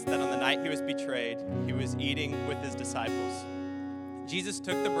says that on the night he was betrayed, he was eating with his disciples. Jesus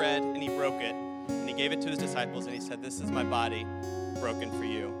took the bread and he broke it, and he gave it to his disciples, and he said, "This is my body broken for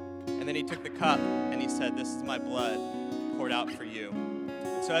you." And then he took the cup and he said, "This is my blood poured out for you."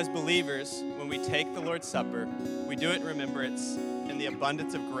 And so as believers, when we take the Lord's Supper, we do it in remembrance in the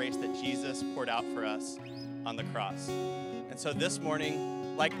abundance of grace that Jesus poured out for us on the cross. And so this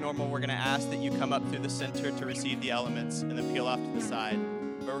morning, like normal, we're going to ask that you come up through the center to receive the elements and then peel off to the side.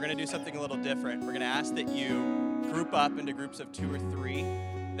 But we're going to do something a little different. We're going to ask that you group up into groups of 2 or 3,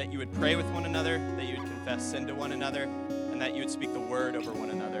 that you would pray with one another, that you would confess sin to one another, and that you would speak the word over one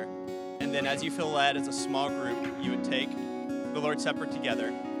another. And then as you feel led as a small group, you would take the Lord's Supper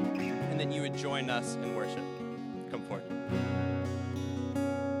together, and then you would join us in worship. Come forward.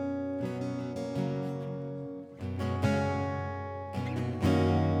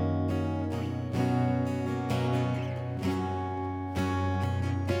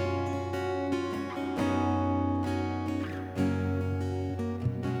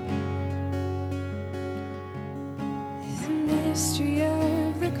 Mystery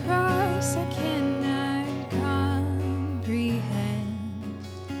of the cross I cannot comprehend.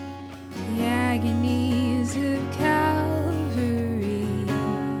 The agonies of Calvary.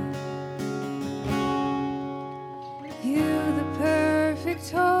 You, the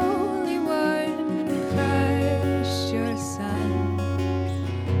perfect Holy One, crushed your Son,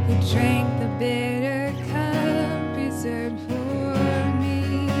 who drank the bitter cup reserved for me.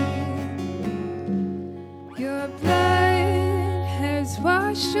 Your blood has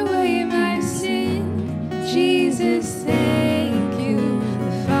washed away my sin. Jesus, thank you.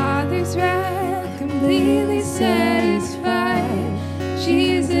 The Father's wrath completely satisfied.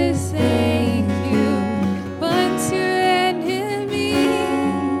 Jesus, thank you. Once your enemy,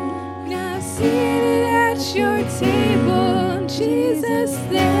 now seated at your table. Jesus,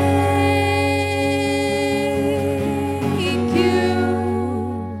 thank you.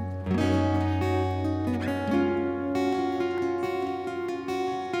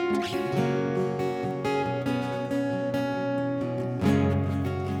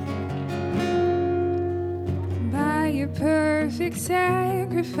 By your perfect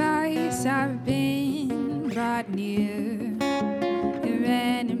sacrifice, I've been brought near. Your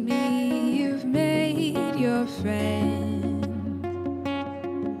enemy, you've made your friend.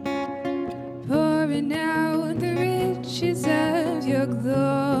 Pouring out the riches of your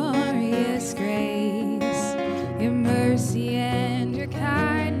glorious grace. Your mercy and your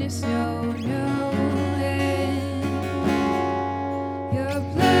kindness know no end. Your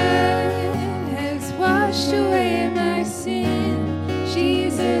blood has washed away my sin.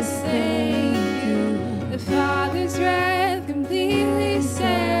 Jesus, thank you. The Father's wrath completely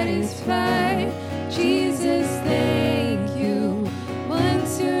satisfied. Jesus, thank you.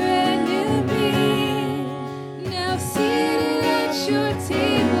 Once your enemy, now seated at your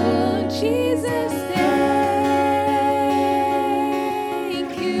table. Jesus, thank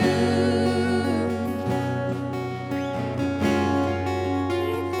you.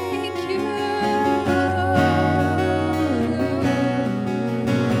 Thank you.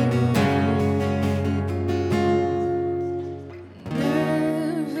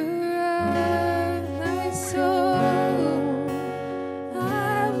 Lover of my soul,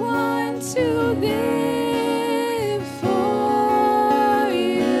 I want to live for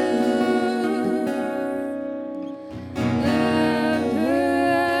you.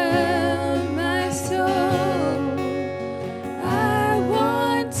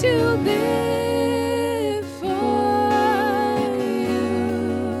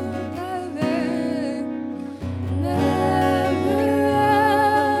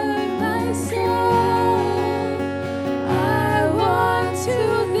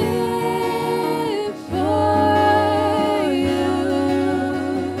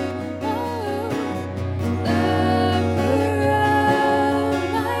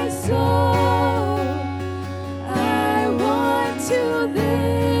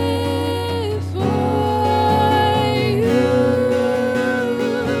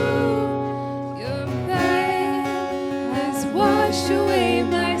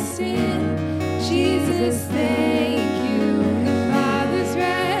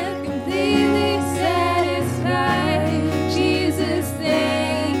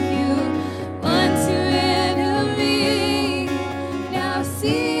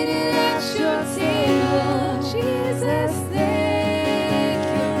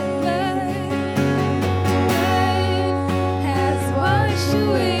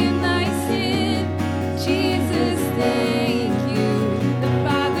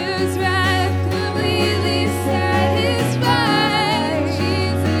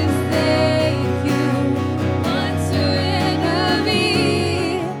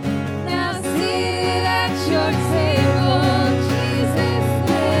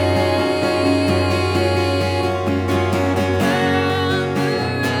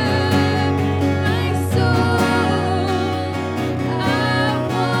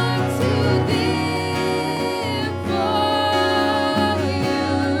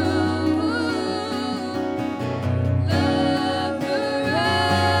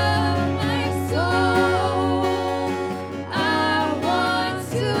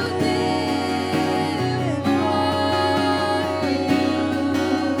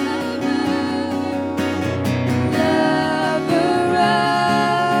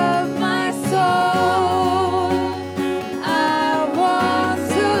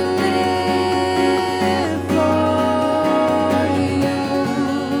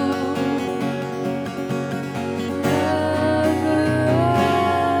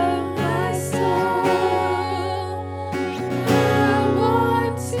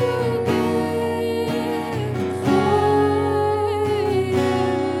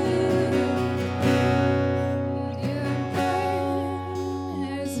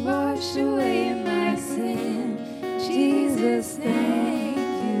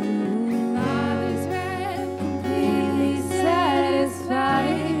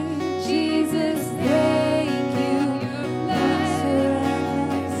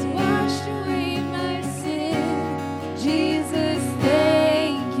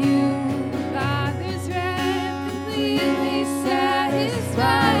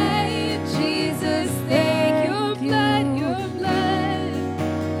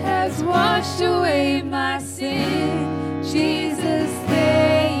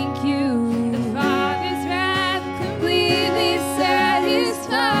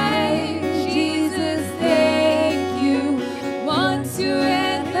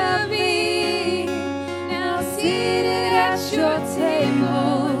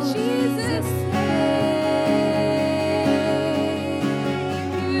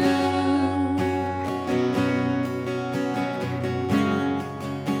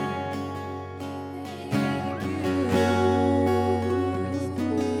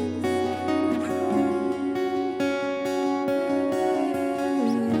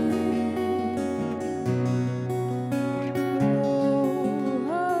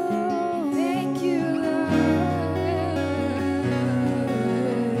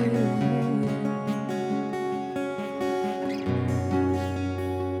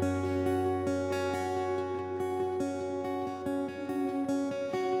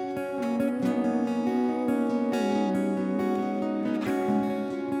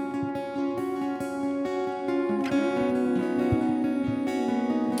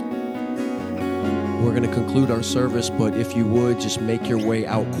 we're going to conclude our service, but if you would, just make your way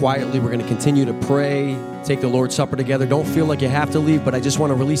out quietly. We're going to continue to pray, take the Lord's Supper together. Don't feel like you have to leave, but I just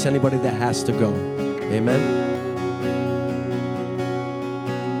want to release anybody that has to go. Amen.